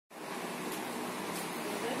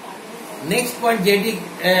Next point genetic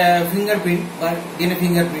fingerprint বা DNA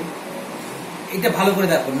fingerprint, এটা ভালো করে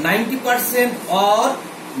দেখো। 90%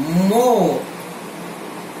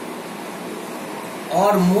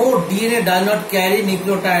 or more DNA does not carry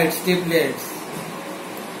nucleotides, triplets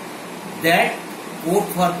that code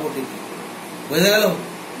for protein. বোঝা গেল?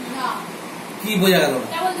 না। কি বোঝা গেল?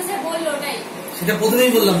 এটা বলতে স্যার বললো ওটাই। সেটা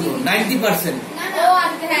প্রথমেই বললাম তো 90%. না না। ও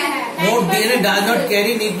আচ্ছা হ্যাঁ হ্যাঁ। More DNA does not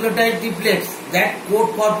carry nucleotide triplets that code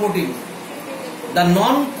for protein. The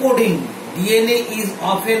non-coding DNA is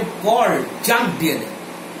often called junk DNA.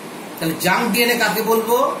 তাহলে junk DNA কাকে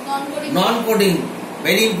বলবো? Non-coding.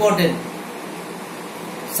 Very important.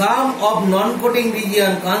 Some of non-coding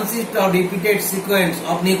region consist of repeated sequence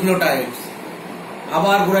of nucleotides.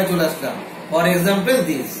 আবার গোড়ায় চলে আসলাম। For example,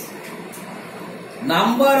 this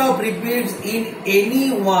number of repeats in any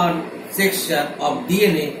one section of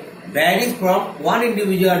DNA varies from one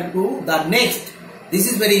individual to the next. This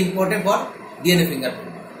is very important for DNA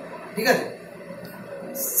fingerprint. ঠিক আছে?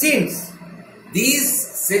 Since these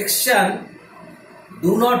sections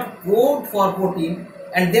do not code for protein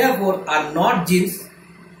and therefore are not genes,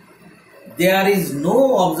 there is no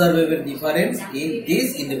observable difference in these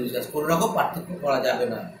individuals. কোন রকম পার্থক্য করা যাবে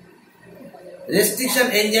না। Restriction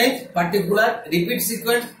enzymes, particular repeat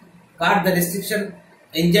sequence, cut the restriction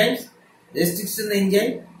enzymes. Restriction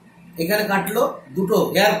enzyme এখানে কাটলো দুটো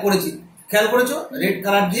hair করেছি, খেয়াল করেছো? রেড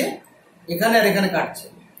কালার দিয়ে এখানে আর এখানে কাটছে,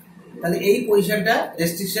 তাহলে এই পজিশনটা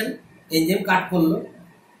রেস্ট্রিকশন এনজাইম কাট করলো।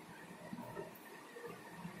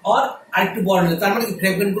 আর আরেকটু বড় নেই, তার মানে কি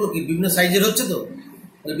ফ্র্যাগমেন্ট গুলো কি বিভিন্ন সাইজের হচ্ছে, তো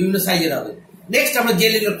বিভিন্ন সাইজের হবে। নেক্সট আমরা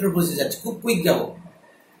জেল ইলেকট্রোফোরেসিস যাচ্ছি, খুব কুইক যাবো।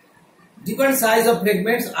 Different size of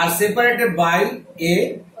fragments are separated by a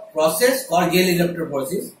process called gel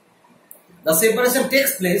electrophoresis. The separation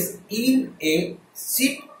takes place in a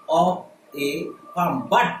sheet of a firm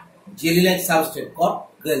but jelly-like substrate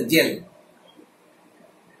called gel.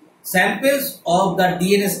 Samples of the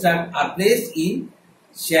DNA strand are placed in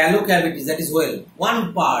shallow cavities, that is well. One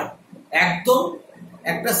part, একদম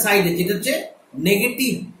একটা সাইডে যেটা হচ্ছে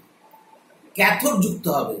negative cathode যুক্ত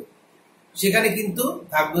হবে, সেখানে কিন্তু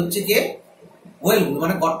থাকবে হচ্ছে কে ওয়েল,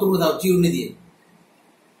 মানে গর্তগুলো দাও চিরুনি দিয়ে,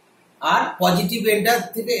 আর পজিটিভ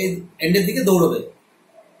এন্ডের দিকে দৌড়বে।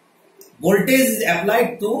 Voltage is applied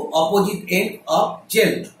to opposite end of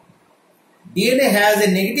jail. DNA has a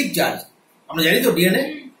negative charge, আমরা জানি তো DNA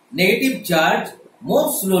negative charge move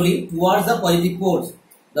slowly towards the positive polls.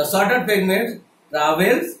 The shorter fragment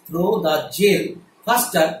travels through the jail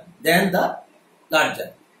ফাস্টার then the larger.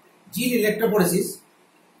 Gel electrophoresis,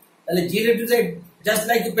 তাহলে gel electrophoresis just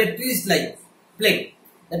like a petri like plate,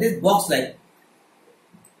 that is box like.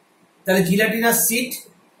 তাহলে জিলাটিনাস sheet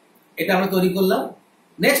এটা আমরা তৈরি করলাম।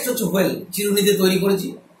 Next হচ্ছে whale, চিরুনি দিয়ে তৈরি করেছি।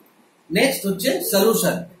 নেক্সট হচ্ছে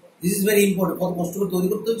solution, this is very important, কত কষ্ট করে তৈরি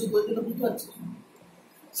করতে হচ্ছে তৈরিটা বুঝতে পারছি।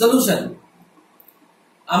 সলিউশন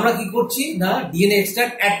আমরা কি করছি না, ডিএনএ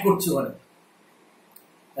এক্সট্রাক্ট অ্যাড করছি ওখানে।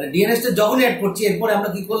 তাহলে ডিএনএ এক্সট্রাক্ট যখনই অ্যাড করছি, এরপরে আমরা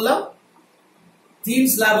কি করলাম, থিন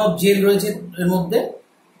স্ল্যাব অফ জেল রয়েছে এর মধ্যে,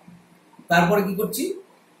 তারপরে কি করছি,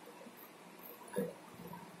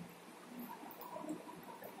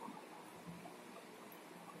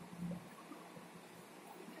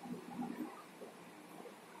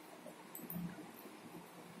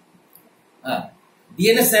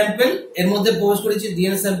 ডিএনএ স্যাম্পল এর মধ্যে প্রবেশ করেছি।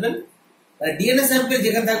 ডিএনএ স্যাম্পল, ডিএনএ স্যাম্পল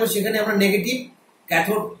যেখানে থাকবে সেখানে আমরা নেগেটিভ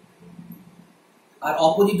ক্যাথোড আর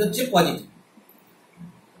অপোজিট হচ্ছে পজিটিভ।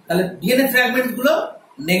 তাহলে ডিএনএ ফ্র্যাগমেন্ট গুলো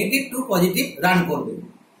নেগেটিভ টু পজিটিভ রান করবে।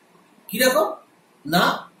 কিরকম না,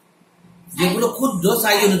 যেগুলো ক্ষুদ্র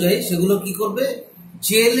সাইজ অনুযায়ী সেগুলো কি করবে,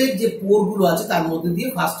 জেলের যে পোর গুলো আছে তার মধ্যে দিয়ে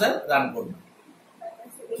ফাস্টার রান করবে।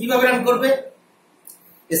 কিভাবে রান করবে,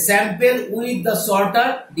 a sample with the shorter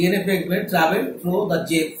DNA fragment travel through the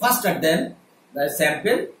gel faster than the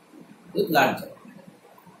sample with larger.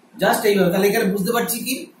 Just এইভাবে। তাহলে এখানে বুঝতে পারছি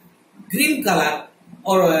কি, green colour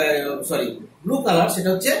or sorry blue colour সেটা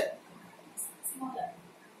হচ্ছে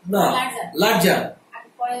না লার্জার,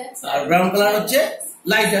 আর ব্রাউন কালার হচ্ছে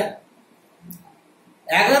লাইটার।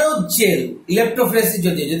 11 জেল ইলেকট্রোফোরেসিস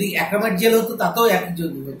যদি অ্যাক্রামাইট জেল হতো তাতেও একই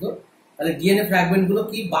যদি হতো, তাহলে ডিএনএ ফ্র্যাগমেন্ট গুলো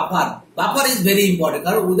কি বাফার ইজ ভেরি ইম্পর্টেন্ট,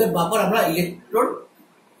 কারণ উইদাউট বাফার আমরা ইলেকট্রন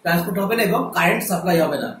ট্রান্সপোর্ট হবে না এবং কারেন্ট সাপ্লাই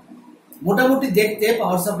হবে না। মোটামুটি দেখতে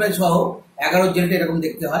পাওয়ার সাপ্লাই সহ 11 জেলটা এরকম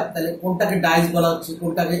দেখতে হয়। তাহলে কোনটাকে ডাইস বলা হচ্ছে,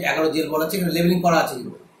 কোনটাকে 11 জেল বলা হচ্ছে, এখানে লেবেলিং করা আছে।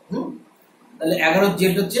 তাহলে 11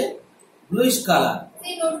 জেল হচ্ছে ব্লুইশ কালার।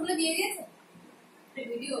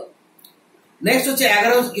 নেক্সট হচ্ছে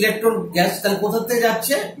 11 ইলেকট্রন গ্যাস, তাহলে কোথা থেকে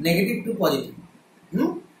যাচ্ছে, নেগেটিভ টু পজিটিভ।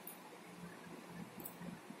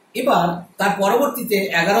 এবার তার পরবর্তীতে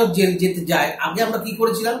 11 জেল যেতে যায়, আগে আমরা কি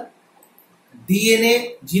করেছিলাম, ডিএনএ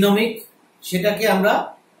জিনোমিক সেটাকে আমরা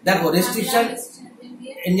দেখো রেস্ট্রিকশন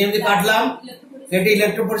এনজাইম দিয়ে কাটলাম, কেটে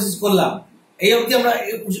ইলেকট্রোফোরেসিস করলাম, এই অবধি আমরা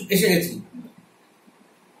এসে গেছি।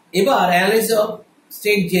 এবার অ্যানালাইসিস অফ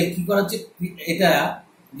স্টেট জেল কি করা হচ্ছে, এটা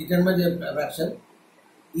determine fraction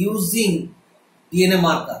using DNA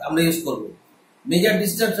marker আমরা ইউজ করব। Measure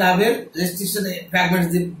distance travel restriction fragments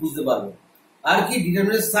দিয়ে বুঝতে পারবো। আর কি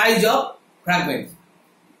ডিটারমাইন সাইজ অফ ফ্র্যাগমেন্টস।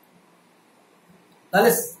 তাহলে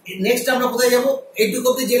নেক্সট আমরা কোথায় যাব, এইটুকু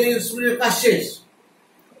অব্দি জেল ইলেকট্রোফোরেসিসের কাজ শেষ।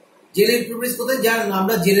 জেল ইলেকট্রোফোরেসিস কোথায়, যা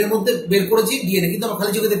আমরা জেলের মধ্যে বের করেছি ডিএনএ, কিন্তু আমরা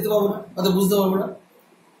খালি চোখে দেখতে পাবো না, অথবা বুঝতে পারবো না।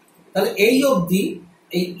 তাহলে এই অবধি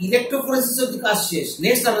এই ইলেকট্রোফোরেসিস অব্দি কাজ শেষ।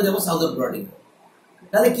 নেক্সট আমরা যাবো সাউদার্ন ব্লটিং।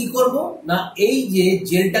 তাহলে কি করব না, এই যে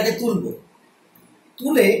জেলটাকে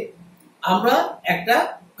তুলে আমরা একটা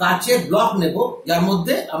কাচের ব্লক নেব, যার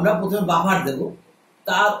মধ্যে আমরা প্রথমে বাফার দেব,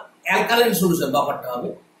 তার অ্যালকালাইন সলিউশন বাফারটা হবে,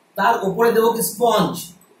 তার উপরে দেবো কি স্পঞ্জ,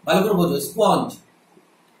 ভালো করে বোঝো স্পঞ্জ।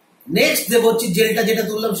 নেক্সট দেবো হচ্ছে জেলটা, যেটা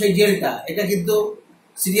তুললাম সেই জেলটা, এটা কিন্তু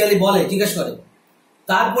সিরিয়ালি বলে জিজ্ঞেস করে।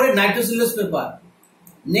 তারপরে নাইট্রোসেলুলোজ পেপার,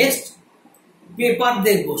 নেক্সট পেপার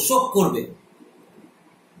দেখবো শোক করবে,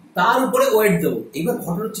 তার উপরে ওয়েট দেবো। এবার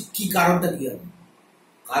ঘটনা হচ্ছে কি, কারণটা কি হবে,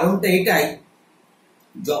 কারণটা এটাই,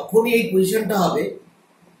 যখনই এই পজিশনটা হবে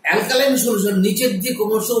অ্যালকালাইন সলিউশন নিচের দিকে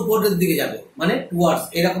ক্রমশ উপরের দিকে যাবে, মানে টুয়ার্ডস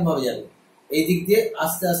এরকম ভাবে যাবে, এই দিক দিয়ে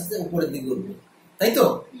আস্তে আস্তে উপরের দিকে উঠবে, তাই তো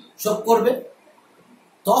শোক করবে।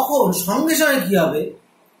 তখন সঙ্গে সঙ্গে কি হবে,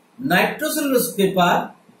 নাইট্রোসেলুলোজ পেপার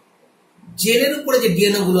জেলের উপরে যে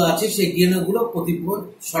ডিএনএ গুলো আছে সেই ডিএনএ গুলো প্রতিপূরণ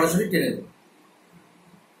সরাসরি টেনে দেবে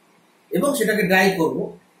এবং সেটাকে ড্রাই করব।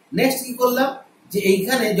 নেক্সট কি করলাম, যে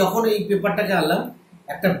এইখানে যখন এই পেপারটাকে আনলাম,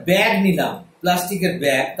 একটা ব্যাগ নিলাম, প্লাস্টিকের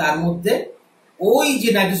ব্যাগ, তার মধ্যে ওই যে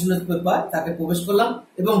নাইট্রোসেলুলোজ পেপার তাকে প্রবেশ করলাম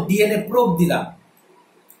এবং ডিএনএ প্রোব দিলাম।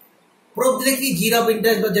 প্রোব দিলে কি জিরো অফ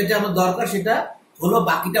ইন্টারেস্ট বা যেটা আমার দরকার সেটা হলো,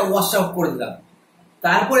 বাকিটা ওয়াশ আউট করে দিলাম।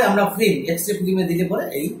 তারপরে আমরা ফিল্ম এক্সরে ফিল্মে দিলে পরে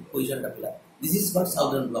এই পজিশনটা পেলাম। This is called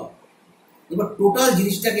southern block. এবার টোটাল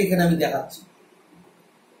জিনিসটাকে এখানে আমি দেখাচ্ছি,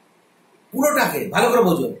 পুরোটাকে ভালো করে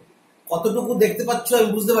বোঝো। কতটুকু দেখতে পাচ্ছ আমি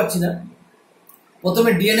বুঝতে পারছি না।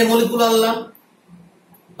 প্রথমে ডিএনএ মলিকুল আনলাম,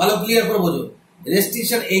 ভালো ক্লিয়ার করে বোঝো।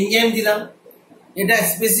 রেস্ট্রিকশন এনজাইম দিলাম, এটা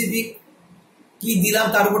স্পেসিফিক কি দিলাম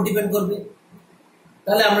তার উপর ডিপেন্ড করবে।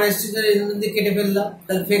 তাহলে আমরা রেস্ট্রিকশন এনজাইম দিয়ে কেটে ফেললাম,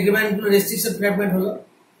 তাহলে ফ্র্যাগমেন্ট গুলো রেস্ট্রিকশন ফ্র্যাগমেন্ট হলো।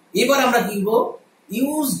 এবার আমরা কি করবো,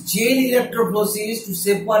 use jail electrophoresis two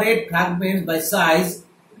separate fragments by size,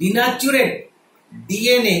 ডিনাচুরেট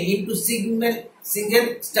DNA into single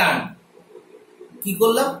strand. কি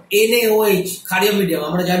করলাম, NaOH ক্ষারীয় মিডিয়াম,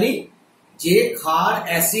 আমরা জানি যে ক্ষার,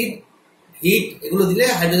 অ্যাসিড, হিট এগুলো দিলে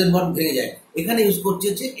হাইড্রোজেন বন্ড ভেঙে যায়, এখানে ইউজ করছি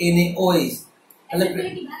হচ্ছে NaOH। তাহলে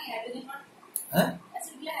হ্যাঁ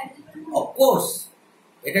অফকোর্স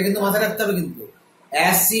এটা কিন্তু মাথায় রাখতে হবে, কিন্তু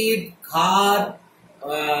অ্যাসিড, ক্ষার,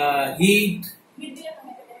 হিট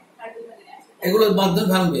এগুলো মাধ্যমে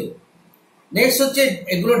ভাঙবে। নেক্সট হচ্ছে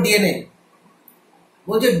এগুলো ডিএনএ,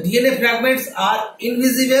 বলছে DNA fragments R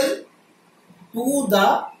invisible to the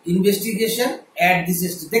investigation at this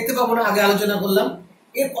stage. দেখতে পাবো না, আগে আলোচনা করলাম।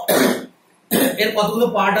 এর কতগুলো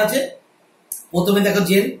পার্ট আছে, প্রথমে দেখো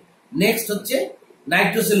জেল, নেক্সট হচ্ছে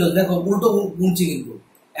নাইট্রোসেলুলোজ, দেখো উল্টো গুনছি কিন্তু,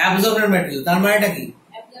 অ্যাবজর্বেন্ট ম্যাটেরিয়াল, তার মানে এটা কি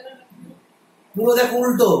পুরো দেখো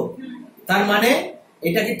উল্টো, তার মানে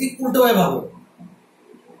এটাকে ঠিক উল্টো ভাবে ভাবো।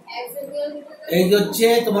 এই যে হচ্ছে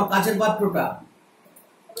তোমার কাঁচের পাত্রটা,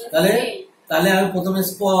 তাহলে আমি প্রথমে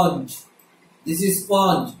স্পঞ্জ, দিস ইজ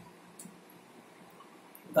স্পঞ্জ,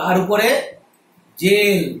 তার উপরে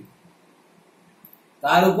জেল,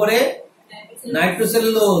 তার উপরে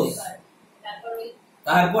নাইট্রোসেলুলোজ,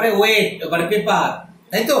 তারপরে ওয়েট, এবারে পেপার,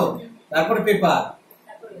 তাই তো, তারপরে পেপার।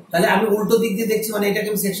 তাহলে আমি উল্টো দিক দিয়ে দেখছি, মানে এটাকে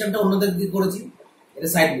আমি সেকশনটা অন্য দিক দিয়ে করেছি, এটা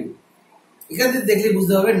সাইড ভিউ। এখান থেকে দেখলে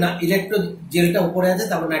বুঝতে হবে না, ইলেকট্রো জেলটা উপরে আছে,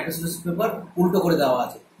 তারপর নাইট্রোসেলুলোজ পেপার উল্টো করে দেওয়া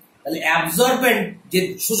আছে। তাহলে অ্যাবজর্বেন্ট যে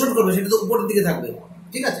শোষণ করবে সেটা তো উপরের দিকে থাকবে,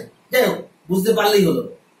 ঠিক আছে। যাই হোক, বুঝতে পারলেই হলো।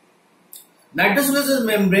 Nitrocellulose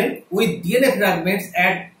membrane with DNA fragments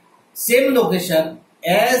at same location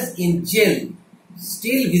as in gel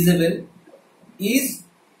still visible is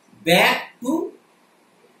back to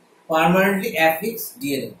permanently affixed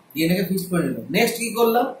DNA. DNA K fix করে নিলাম। নেক্সট কি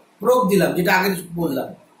করলাম, প্রোব দিলাম, যেটা আগে বললাম।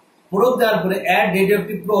 প্রোব দেওয়ার পরে add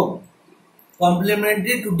radioactive probe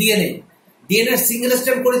complimentary two DNA. DNA single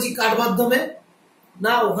strand করেছি কার মাধ্যমে,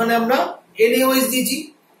 না ওখানে আমরা NaOH দিয়েছি।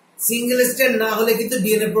 সিঙ্গেল স্ট্র্যান্ড না হলে কিন্তু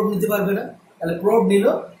ডিএনএ প্রোব নিতে পারবে না। তাহলে প্রোব নিল,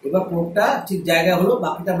 এবার প্রোবটা ঠিক জায়গায় হলো,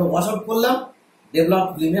 বাকিটা আমরা ওয়াশ আউট করলাম। ডেভেলপ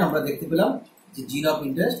ফিল্মে আমরা দেখতে পেলাম যে জিন অফ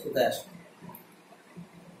ইন্টারেস্ট কোথায় আসে।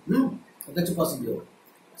 এটা হচ্ছে পসিবল।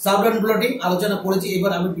 সাউদার্ন ব্লটিং আলোচনা করেছি,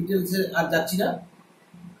 এবার আমি ডিটেলসে আর যাচ্ছি না।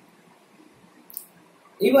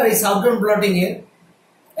 এবার এই সাউদার্ন ব্লটিং এর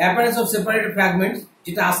অ্যাপিয়ারেন্স অফ সেপারেটেড ফ্র্যাগমেন্টস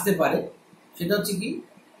যেটা আসতে পারে সেটা হচ্ছে কি,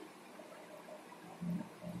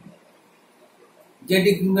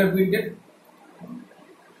 getting fingerprinted